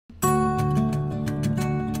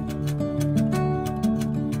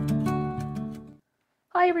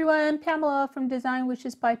Hi everyone, Pamela from Design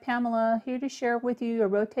Wishes by Pamela here to share with you a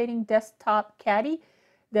rotating desktop caddy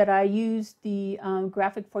that I used the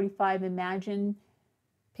Graphic 45 Imagine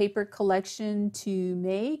paper collection to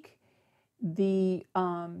make. The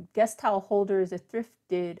guest towel holder is a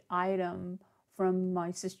thrifted item from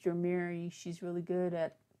my sister Mary. She's really good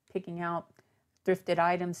at picking out thrifted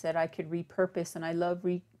items that I could repurpose, and I love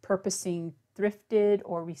repurposing thrifted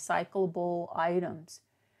or recyclable items.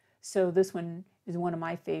 So this one is one of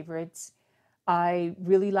my favorites. I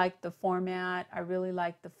really like the format. I really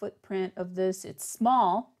like the footprint of this. It's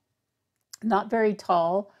small, not very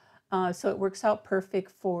tall, so it works out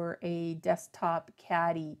perfect for a desktop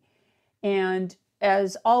caddy. And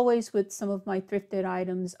as always with some of my thrifted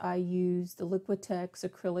items, I use the Liquitex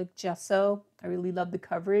acrylic gesso. I really love the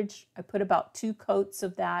coverage. I put about 2 coats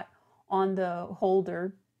of that on the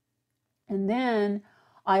holder. And then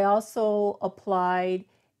I also applied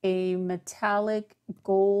a metallic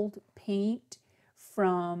gold paint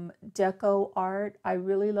from DecoArt. I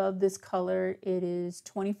really love this color. It is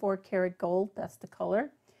 24 karat gold. That's the color.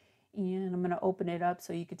 And I'm going to open it up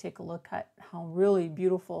so you can take a look at how really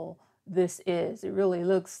beautiful this is. It really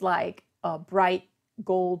looks like a bright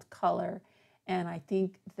gold color. And I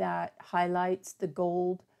think that highlights the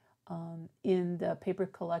gold in the paper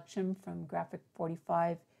collection from Graphic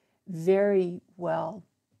 45 very well.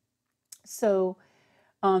 So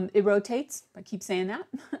it rotates. I keep saying that,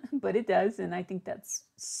 but it does, and I think that's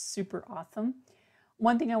super awesome.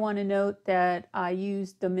 One thing I want to note that I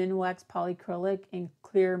used the Minwax polyacrylic in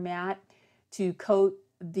clear matte to coat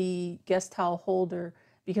the guest towel holder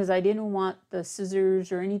because I didn't want the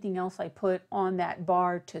scissors or anything else I put on that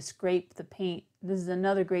bar to scrape the paint. This is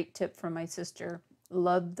another great tip from my sister.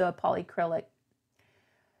 Love the polyacrylic.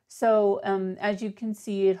 So as you can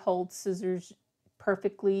see, it holds scissors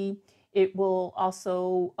perfectly. It will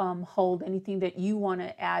also hold anything that you want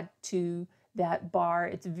to add to that bar.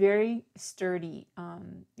 It's very sturdy.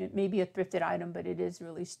 It may be a thrifted item, but it is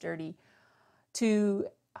really sturdy. To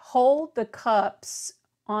hold the cups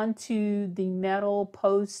onto the metal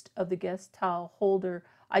post of the guest towel holder,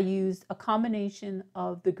 I used a combination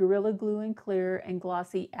of the Gorilla Glue and Clear and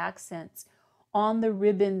Glossy accents on the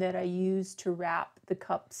ribbon that I used to wrap the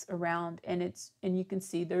cups around. And you can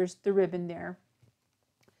see there's the ribbon there.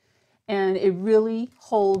 And it really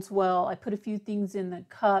holds well. I put a few things in the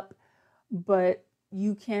cup, but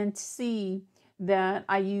you can see that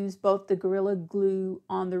I use both the Gorilla Glue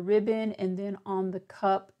on the ribbon and then on the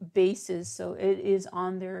cup bases. So it is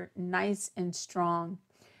on there nice and strong.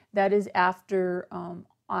 That is after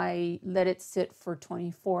I let it sit for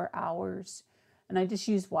 24 hours. And I just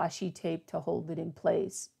use washi tape to hold it in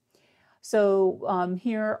place. So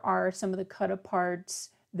here are some of the cut aparts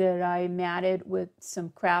that I matted with some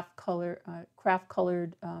craft colored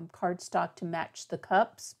cardstock to match the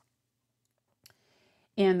cups.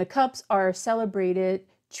 And the cups are Celebrated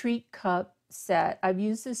Treat Cup set. I've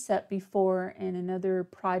used this set before in another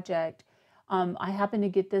project. I happened to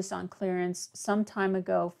get this on clearance some time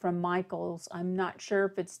ago from Michael's. I'm not sure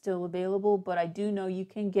if it's still available, but I do know you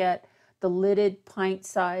can get the lidded pint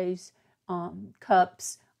size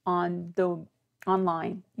cups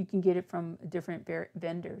online. You can get it from different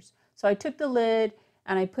vendors. So I took the lid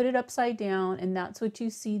and I put it upside down, and that's what you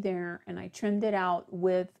see there. And I trimmed it out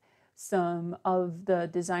with some of the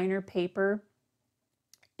designer paper.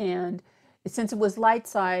 And since it was light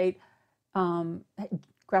side,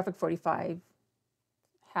 Graphic 45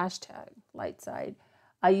 hashtag light side,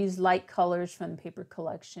 I used light colors from the paper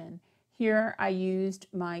collection. Here I used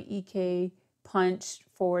my EK punch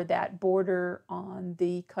for that border on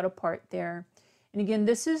the cut apart there. And again,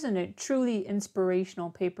 this isn't a truly inspirational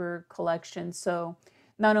paper collection, so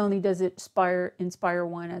not only does it inspire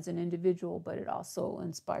one as an individual, but it also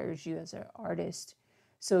inspires you as an artist.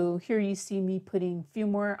 So here you see me putting a few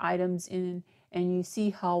more items in, and you see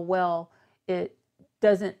how well it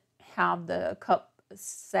doesn't have the cup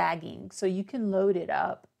sagging, so you can load it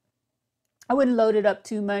up. I wouldn't load it up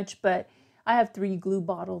too much, but I have 3 glue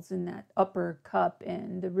bottles in that upper cup,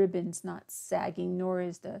 and the ribbon's not sagging, nor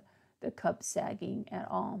is the cup sagging at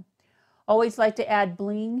all. Always like to add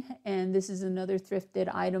bling, and this is another thrifted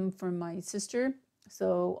item from my sister.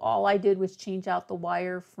 So all I did was change out the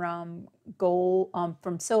wire from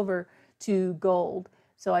silver to gold.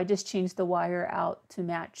 So I just changed the wire out to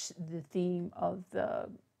match the theme of the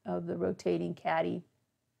rotating caddy.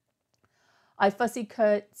 I fussy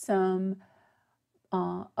cut some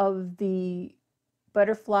of the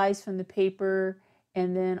butterflies from the paper,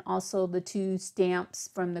 and then also the 2 stamps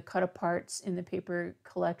from the cut aparts in the paper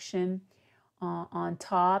collection on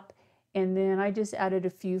top. And then I just added a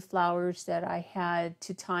few flowers that I had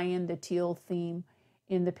to tie in the teal theme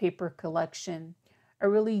in the paper collection. I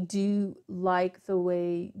really do like the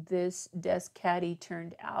way this desk caddy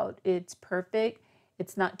turned out. It's perfect.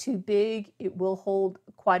 It's not too big. It will hold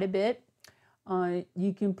quite a bit.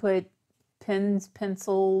 You can put pens,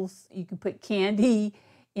 pencils, you can put candy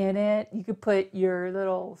in it. You could put your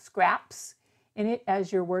little scraps in it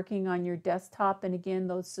as you're working on your desktop. And again,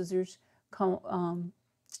 those scissors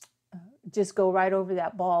just go right over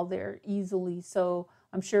that ball there easily. So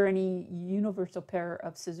I'm sure any universal pair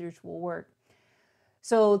of scissors will work.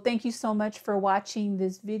 So thank you so much for watching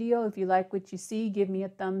this video. If you like what you see, give me a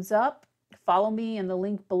thumbs up. Follow me in the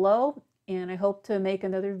link below, and I hope to make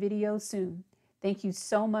another video soon. Thank you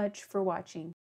so much for watching.